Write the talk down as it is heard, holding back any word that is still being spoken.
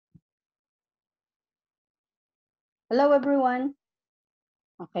Hello everyone.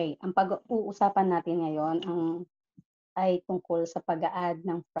 Okay, ang pag-uusapan natin ngayon ay tungkol sa pag-a-add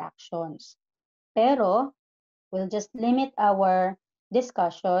ng fractions. Pero we'll just limit our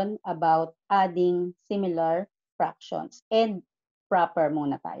discussion about adding similar fractions and proper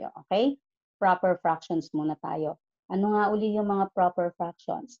muna tayo, okay? Proper fractions muna tayo. Ano nga uli yung mga proper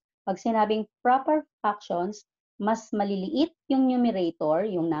fractions? Pag sinabing proper fractions, mas maliliit yung numerator,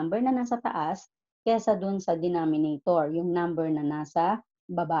 yung number na nasa taas, kesa dun sa denominator, yung number na nasa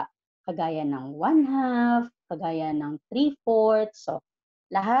baba. Kagaya ng 1/2, kagaya ng 3/4. So,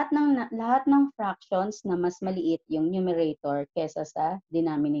 lahat ng fractions na mas maliit yung numerator kesa sa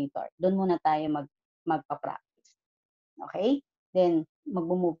denominator. Doon muna tayo magpa-practice. Okay? Then,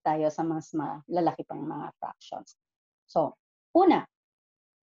 mag-move tayo sa mas malalaki pang mga fractions. So, una,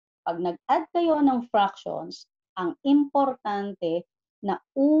 pag nag-add kayo ng fractions, ang importante na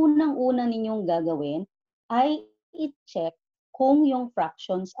unang-una ninyong gagawin ay i-check kung yung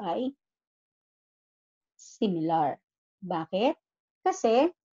fractions ay similar. Bakit?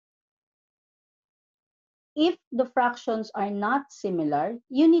 Kasi if the fractions are not similar,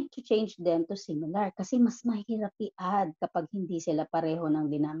 you need to change them to similar kasi mas mahirap i-add kapag hindi sila pareho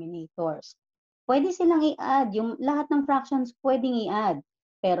ng denominators. Pwede silang i-add, yung lahat ng fractions pwedeng i-add,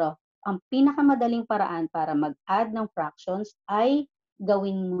 pero ang pinakamadaling paraan para mag-add ng fractions ay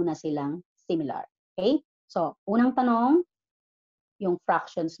gawin muna silang similar. Okay? So, unang tanong, yung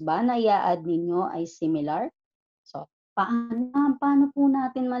fractions ba na i-add ninyo ay similar? So, paano po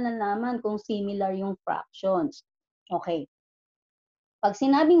natin malalaman kung similar yung fractions? Okay. Pag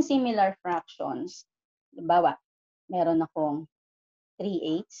sinabing similar fractions, halimbawa, meron akong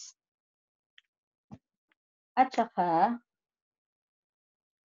 3/8 at saka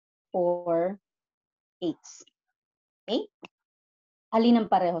 4/8. Okay? Alin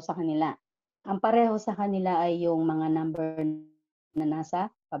ang pareho sa kanila? Ang pareho sa kanila ay yung mga number na nasa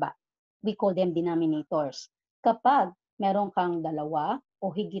baba. We call them denominators. Kapag meron kang dalawa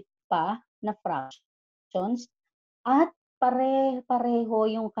o higit pa na fractions at pare-pareho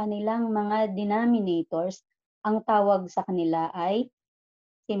yung kanilang mga denominators, ang tawag sa kanila ay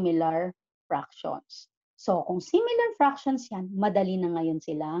similar fractions. So, kung similar fractions yan, madali na ngayon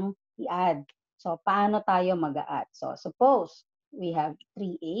silang i-add. So, paano tayo mag-a-add? So, suppose we have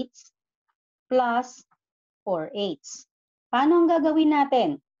 3/8 plus 4/8. Paano ang gagawin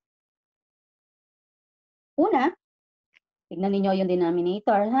natin? Una, tignan ninyo yung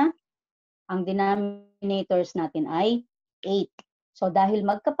denominator, ha? Ang denominators natin ay 8. So, dahil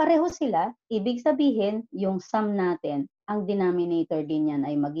magkapareho sila, ibig sabihin, yung sum natin, ang denominator din yan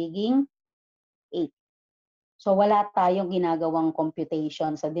ay magiging 8. So, wala tayong ginagawang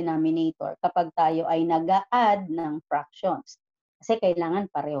computation sa denominator kapag tayo ay nag-a-add ng fractions. Kasi kailangan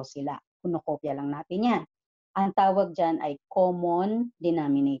pareho sila. Kunokopya lang natin yan. Ang tawag dyan ay common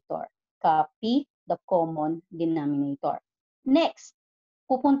denominator. Copy the common denominator. Next,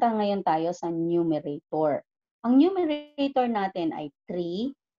 pupunta ngayon tayo sa numerator. Ang numerator natin ay 3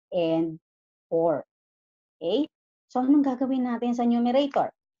 and 4. Okay? So, anong gagawin natin sa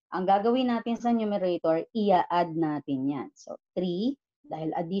numerator? Ang gagawin natin sa numerator, i-add natin yan. So, 3,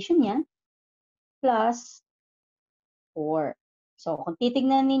 dahil addition yan, plus 4. So, kung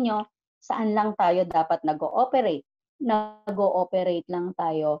titignan ninyo, saan lang tayo dapat nag-ooperate? Nag-ooperate lang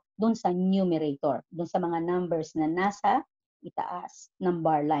tayo dun sa numerator, dun sa mga numbers na nasa itaas ng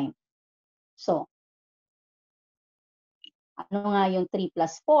bar line. So, ano nga yung 3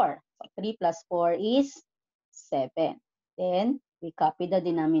 plus 4? So, 3 plus 4 is 7. Then, we copy the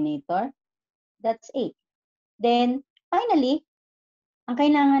denominator. That's 8. Then, finally, ang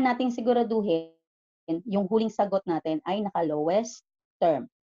kailangan nating siguraduhin, yung huling sagot natin ay naka-lowest term.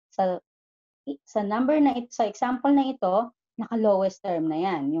 Sa number na ito, sa example na ito, naka-lowest term na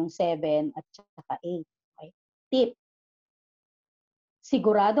yan, yung 7 at saka 8. Okay? Tip,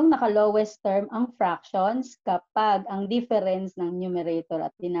 siguradong naka-lowest term ang fractions kapag ang difference ng numerator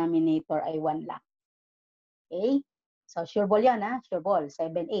at denominator ay 1 lang. Okay? So, sure ball yan, ha? Sure ball.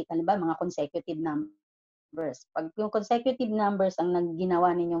 7, 8. Ano ba? Mga consecutive numbers. Pag yung consecutive numbers ang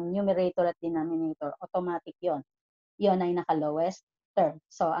ginawa ninyong numerator at denominator, automatic yon. Yon ay naka-lowest term.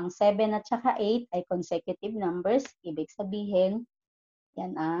 So, ang 7 at saka 8 ay consecutive numbers. Ibig sabihin,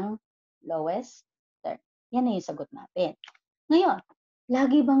 yan ang lowest term. Yan na yung sagot natin. Ngayon,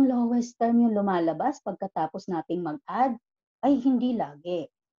 lagi bang lowest term yung lumalabas pagkatapos nating mag-add? Ay, hindi lagi.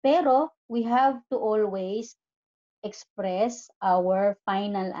 Pero, we have to always express our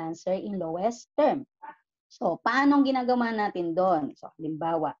final answer in lowest term. So, paano ang ginagawa natin doon? So,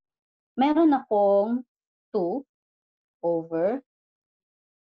 halimbawa, meron akong 2 over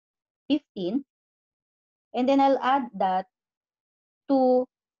 15 And then I'll add that to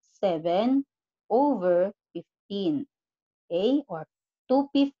 7 over 15. Okay? Or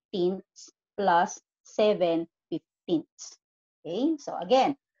 2 fifteenths plus 7 fifteenths. Okay? So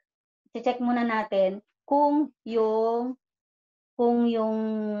again, check muna natin kung yung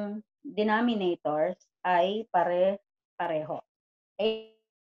denominators ay pare-pareho. Okay?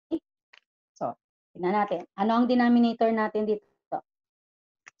 So, tingnan natin. Ano ang denominator natin dito?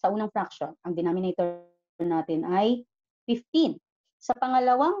 Sa unang fraction, ang denominator natin ay 15. Sa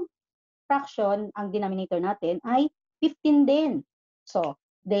pangalawang fraction, ang denominator natin ay 15 din. So,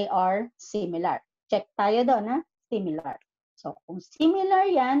 they are similar. Check tayo doon, ha? Similar. So, kung similar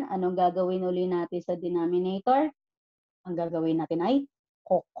yan, anong gagawin uli natin sa denominator? Ang gagawin natin ay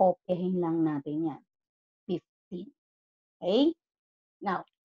kokopyahin lang natin yan. 15. Okay? Now,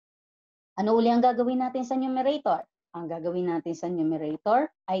 ano uli ang gagawin natin sa numerator? Ang gagawin natin sa numerator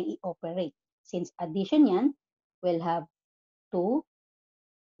ay i-operate. Since addition yan, we'll have 2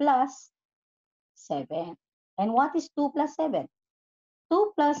 plus 7. And what is 2 plus 7?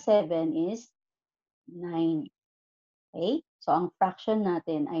 2 plus 7 is 9. Okay? So, ang fraction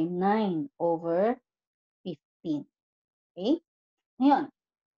natin ay 9 over 15. Okay? Ngayon,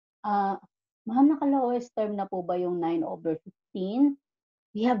 ma'am, naka-lowest term na po ba yung 9 over 15?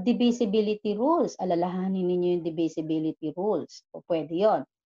 We have divisibility rules. Alalahanin ninyo yung divisibility rules. O pwede yon.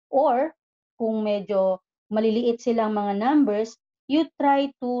 Or, kung medyo maliliit silang mga numbers, you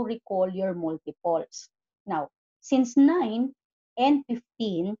try to recall your multiples. Now, since 9 and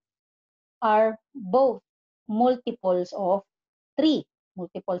 15 are both multiples of 3.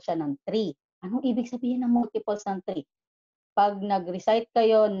 Multiple siya ng 3. Anong ibig sabihin ng multiples ng 3? Pag nag-recite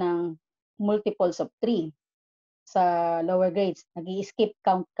kayo ng multiples of 3, sa lower grades, nag-i-skip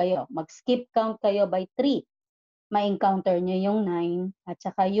count kayo. Mag-skip count kayo by 3. Ma-encounter nyo yung 9 at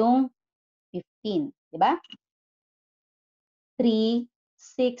saka yung 15. Diba? 3,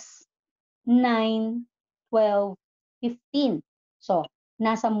 6, 9, 12, 15. So,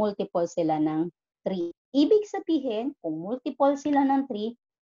 nasa multiple sila ng 3. Ibig sabihin, kung multiple sila ng 3,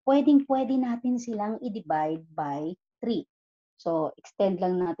 pwedeng-pwede natin silang i-divide by 3. So, extend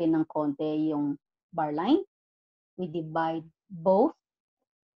lang natin ng konti yung bar line. We divide both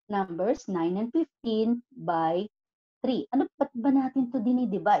numbers, 9 and 15, by 3. Ano ba't ba natin ito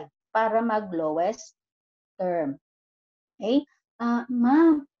dinidivide? Para mag-lowest term. Okay?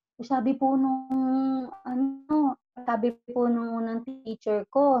 Ma'am, sabi po nung unang teacher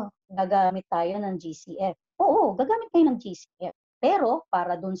ko, gagamit tayo ng GCF. Oo, gagamit kayo ng GCF. Pero,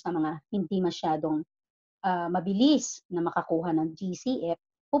 para dun sa mga hindi masyadong mabilis na makakuha ng GCF,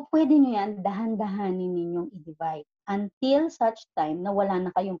 o pwede nyo yan, dahan-dahanin ninyong i-divide until such time na wala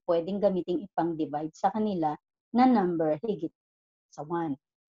na kayong pwedeng gamiting ipang-divide sa kanila na number higit sa 1.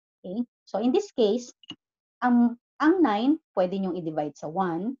 Okay? So, in this case, ang 9, pwede nyong i-divide sa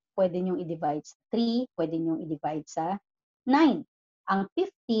 1, pwede nyong i-divide sa 3, pwede nyong i-divide sa 9. Ang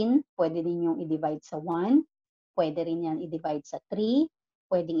 15, pwede ninyong i-divide sa 1, pwede rin yan i-divide sa 3,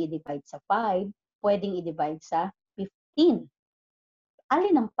 pwedeng i-divide sa 5, pwedeng i-divide sa 15.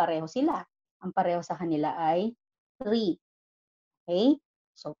 Alin ang pareho sila? Ang pareho sa kanila ay 3. Okay?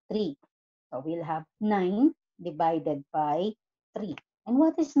 So, 3. So, we'll have 9 divided by 3. And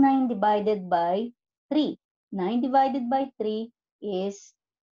what is 9 divided by 3? 9 divided by 3 is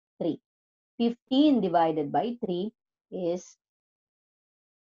 3. 15 divided by 3 is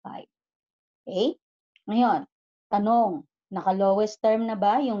 5. Okay? Ngayon, tanong, naka-lowest term na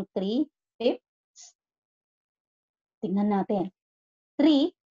ba yung 3/5? Tingnan natin.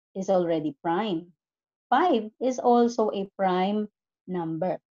 3 is already prime. 5 is also a prime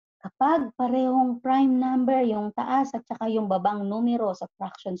number. Kapag parehong prime number yung taas at saka yung babang numero sa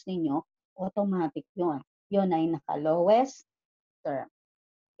fractions ninyo, automatic yun. Yun ay naka-lowest term.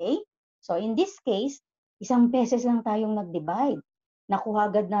 Okay? So in this case, isang beses lang tayong nag-divide.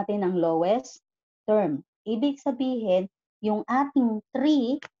 Nakuha agad natin ang lowest term. Ibig sabihin, yung ating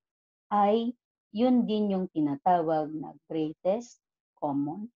 3 ay yun din yung tinatawag na greatest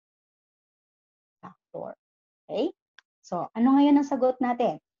common factor. Okay? So, ano ngayon ang sagot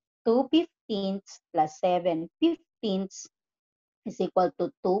natin? 2 fifteenths plus 7 fifteenths is equal to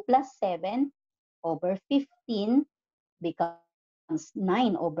 2 plus 7 over 15 becomes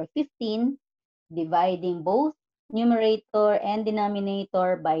 9 over 15, dividing both numerator and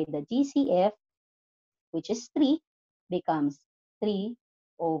denominator by the GCF, which is 3, becomes 3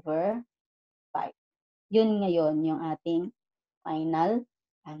 over 5. Yun ngayon yung ating final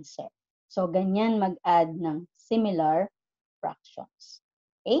answer. So, ganyan mag-add ng similar fractions.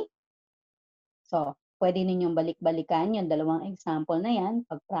 Okay? So, pwede ninyong balik-balikan yung dalawang example na yan.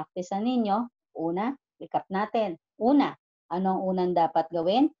 Pag-practicean ninyo, una, Recap natin. Una, anong unang dapat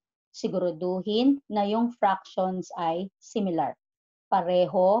gawin? Siguraduhin na yung fractions ay similar.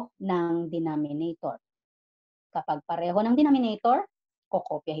 Pareho ng denominator. Kapag pareho ng denominator,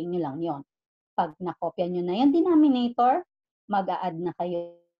 kokopyahin nyo lang yon. Pag nakopya nyo na yung denominator, mag-a-add na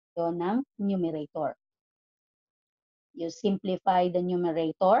kayo ng numerator. You simplify the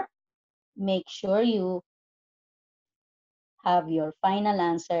numerator. Make sure you have your final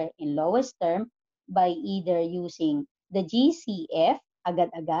answer in lowest term by either using the GCF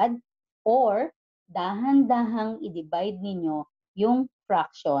agad-agad or dahan-dahang i-divide ninyo yung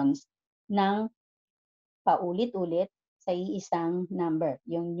fractions ng paulit-ulit sa iisang number,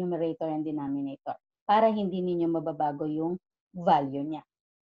 yung numerator and denominator, para hindi ninyo mababago yung value niya.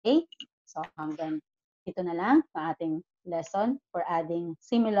 Okay? So hanggang dito na lang ang ating lesson for adding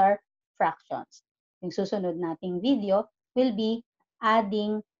similar fractions. Yung susunod nating video will be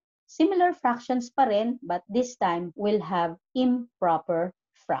adding similar fractions pa rin, but this time we'll have improper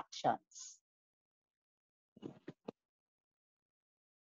fractions.